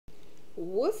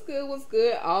What's good? What's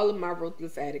good? All of my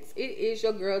Ruthless addicts. It is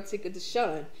your girl Tika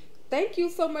Deshawn. Thank you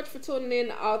so much for tuning in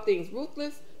to All Things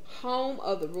Ruthless, home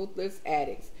of the Ruthless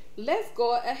addicts. Let's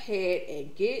go ahead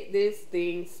and get this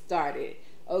thing started.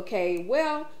 Okay,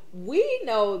 well, we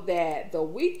know that the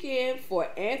weekend for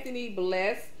Anthony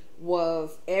Bless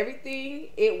was everything.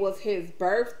 It was his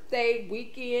birthday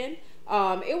weekend.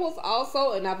 It was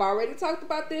also, and I've already talked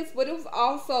about this, but it was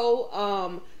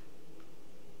also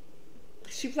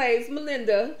she plays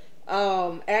Melinda,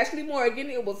 Ashley Morgan.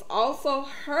 It was also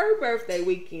her birthday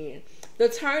weekend. The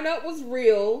turn up was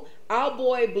real. Our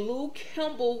boy Blue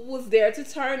Kimball was there to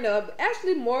turn up.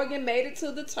 Ashley Morgan made it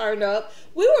to the turn up.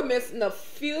 We were missing a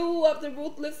few of the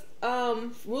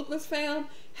Ruthless fam.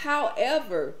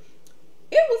 However,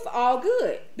 it was all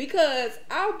good because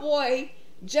our boy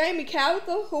Jamie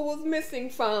Calica, who was missing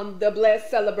from the Blessed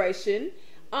celebration,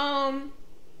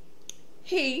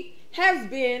 he has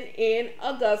been in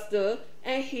Augusta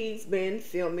and he's been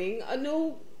filming a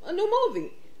new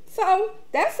movie. So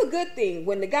that's a good thing.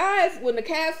 When the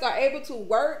cast are able to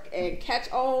work and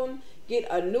catch on, get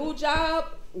a new job,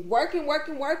 working,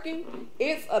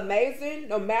 it's amazing.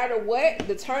 No matter what,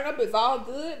 the turn up is all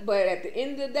good, but at the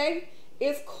end of the day,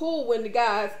 it's cool when the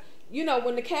guys,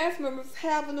 when the cast members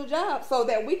have a new job so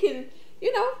that we can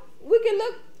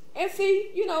look and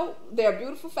see, their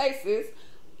beautiful faces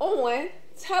on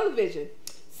television.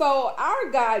 So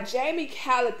our guy Jamie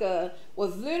Calica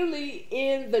was literally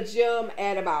in the gym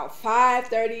at about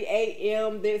 5:30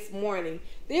 a.m. this morning.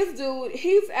 This dude,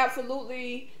 he's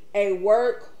absolutely a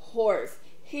workhorse.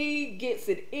 He gets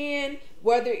it in,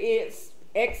 whether it's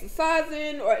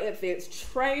exercising or if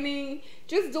it's training,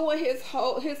 just doing his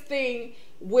thing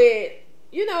with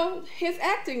his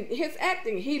acting.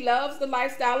 He loves the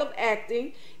lifestyle of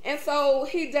acting, and so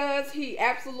he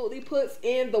absolutely puts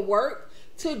in the work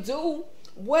to do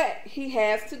what he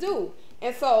has to do.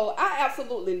 And so I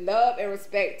absolutely love and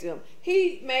respect him.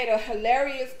 He made a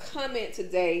hilarious comment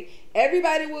today.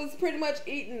 Everybody was pretty much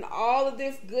eating all of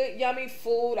this good yummy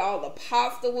food. All the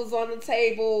pasta was on the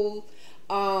table.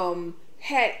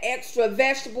 Had extra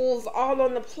vegetables all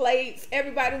on the plates.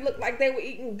 Everybody looked like they were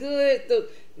eating good.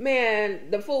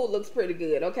 The food looks pretty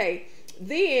good. Okay.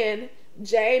 Then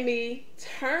Jamie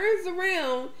turns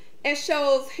around and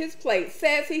shows his plate.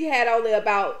 Says he had only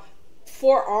about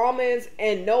 4 almonds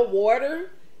and no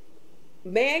water.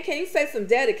 Man, can you say some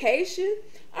dedication?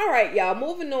 All right, y'all,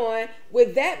 moving on.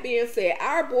 With that being said,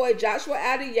 our boy Joshua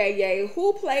Adeyeye,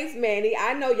 who plays Manny.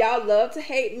 I know y'all love to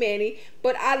hate Manny,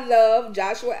 but I love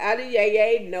Joshua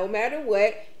Adeyeye no matter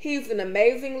what. He's an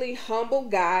amazingly humble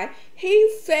guy.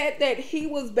 He said that he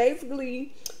was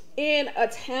basically in a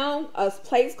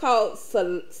place called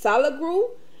Salagru.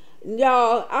 Y'all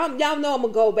know I'm gonna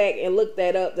go back and look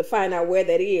that up to find out where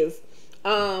that is.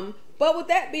 But with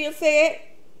that being said,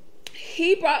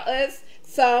 he brought us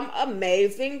some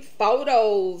amazing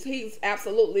photos. He's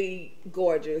absolutely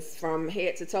gorgeous from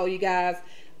head to toe, you guys.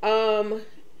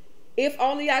 If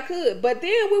only I could. But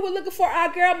then we were looking for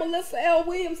our girl Melissa L.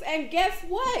 Williams, and guess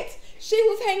what? She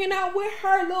was hanging out with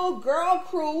her little girl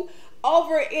crew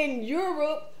over in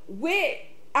Europe with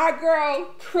our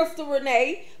girl Crystal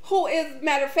Renee, who is,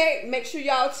 matter of fact, make sure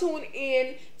y'all tune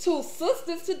in to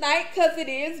Sistas tonight because it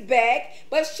is back.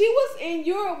 But she was in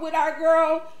Europe with our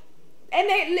girl, and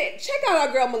check out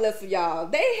our girl Melissa, y'all.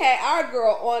 They had our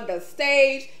girl on the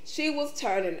stage. She was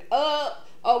turning up.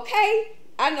 Okay,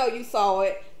 I know you saw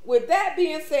it. With that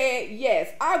being said,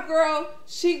 yes, our girl,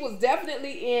 she was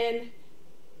definitely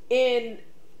in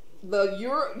the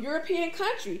European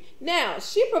country. Now,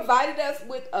 she provided us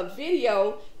with a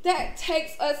video that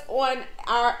takes us on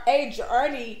a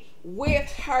journey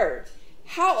with her.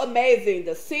 How amazing.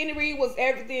 The scenery was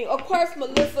everything. Of course,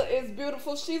 Melissa is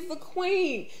beautiful. She's the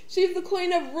queen. She's the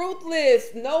queen of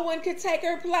Ruthless. No one can take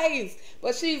her place.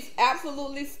 But she's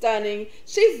absolutely stunning.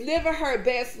 She's living her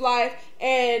best life.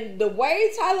 And the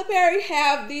way Tyler Perry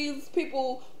have these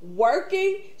people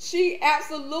working, she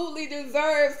absolutely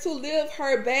deserves to live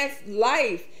her best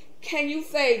life. Can you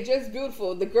say just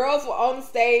beautiful? The girls were on the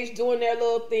stage doing their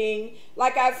little thing.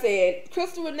 Like I said,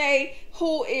 Crystal Renee,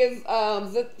 who is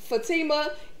Fatima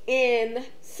in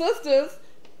Sistas,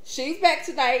 she's back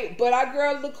tonight. But our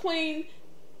girl, the queen,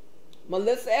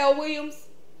 Melissa L. Williams,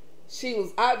 she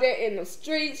was out there in the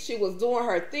streets. She was doing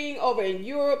her thing over in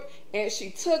Europe, and she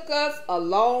took us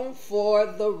along for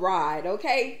the ride.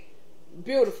 Okay,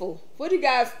 beautiful. What do you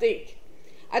guys think?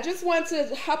 I just want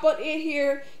to hop on in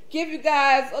here, give you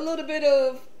guys a little bit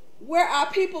of where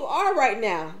our people are right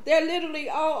now. They're literally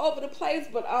all over the place,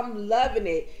 but I'm loving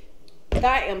it.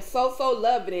 I am so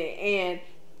loving it. And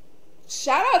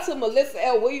shout out to Melissa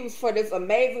L. Williams for this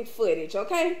amazing footage,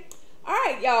 okay? All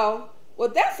right, y'all. Well,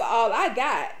 that's all I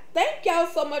got. Thank y'all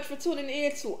so much for tuning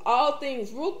in to All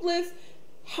Things Ruthless,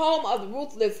 home of the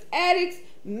Ruthless Addicts.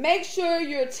 Make sure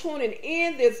you're tuning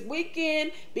in this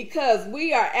weekend because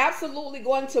we are absolutely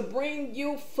going to bring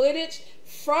you footage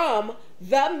from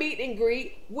the meet and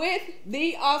greet with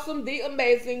the awesome, the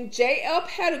amazing JL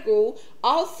Pettigrew,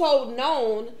 also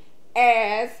known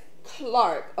as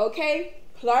Clark, okay?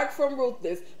 Clark from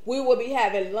Ruthless. We will be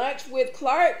having lunch with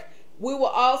Clark. We will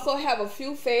also have a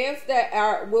few fans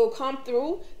that will come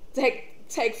through,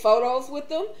 take photos with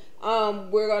them.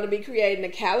 We're going to be creating a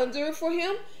calendar for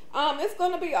him. It's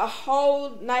going to be a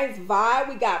whole nice vibe.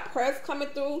 We got press coming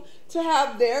through to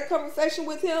have their conversation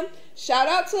with him. Shout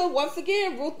out to, once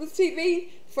again, Ruthless TV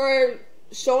for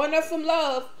showing us some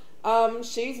love.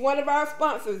 She's one of our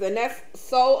sponsors, and that's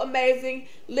so amazing.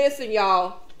 Listen,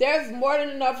 y'all, there's more than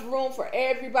enough room for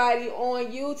everybody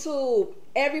on YouTube.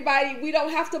 Everybody, we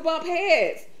don't have to bump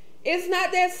heads. It's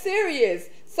not that serious.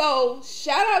 So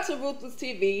shout out to Ruthless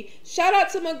TV. Shout out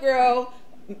to my girl,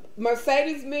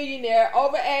 Mercedes Millionaire,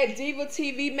 over at Diva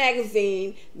TV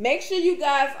Magazine. Make sure you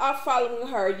guys are following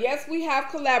her. Yes, we have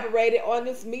collaborated on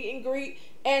this meet and greet,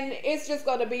 and it's just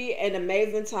going to be an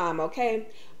amazing time, okay?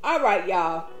 All right,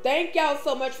 y'all. Thank y'all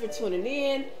so much for tuning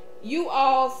in. You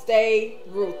all stay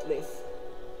ruthless.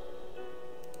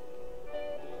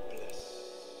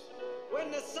 When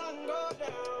the sun goes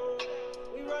down,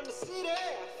 we run the city.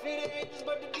 Feed the angels,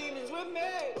 but the demons with me.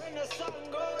 When the sun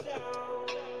goes down,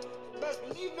 best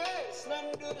believe it.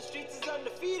 Nothing to do, the streets is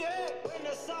undefeated. When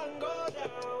the sun goes down,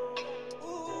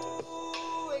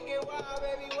 ooh, it get wild,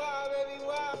 baby, wild, baby,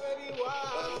 wild, baby, wild.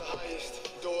 I'm the highest,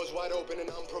 doors wide open and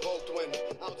unprovoked when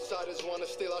outsiders want to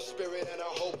steal our spirit and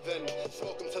our hope. Then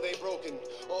smoke them till they broken.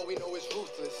 All we know is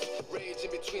ruthless, rage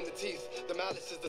in between the teeth. The malice is the